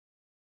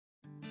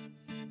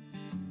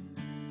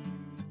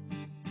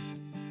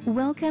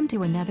Welcome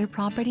to another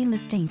property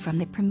listing from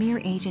the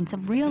premier agents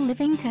of Real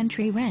Living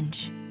Country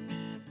Ranch.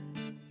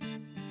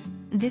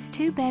 This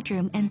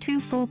 2-bedroom and 2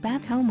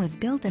 full-bath home was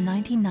built in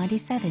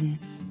 1997.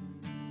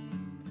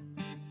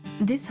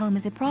 This home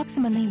is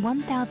approximately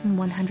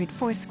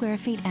 1,104 square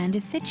feet and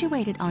is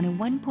situated on a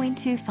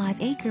 1.25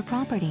 acre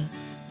property.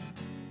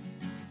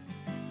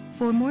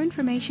 For more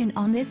information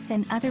on this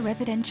and other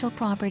residential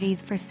properties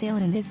for sale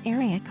in this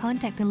area,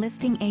 contact the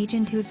listing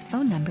agent whose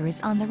phone number is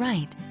on the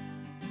right.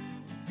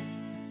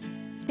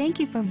 Thank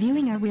you for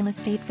viewing our real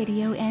estate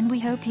video, and we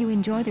hope you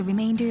enjoy the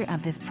remainder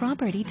of this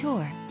property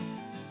tour.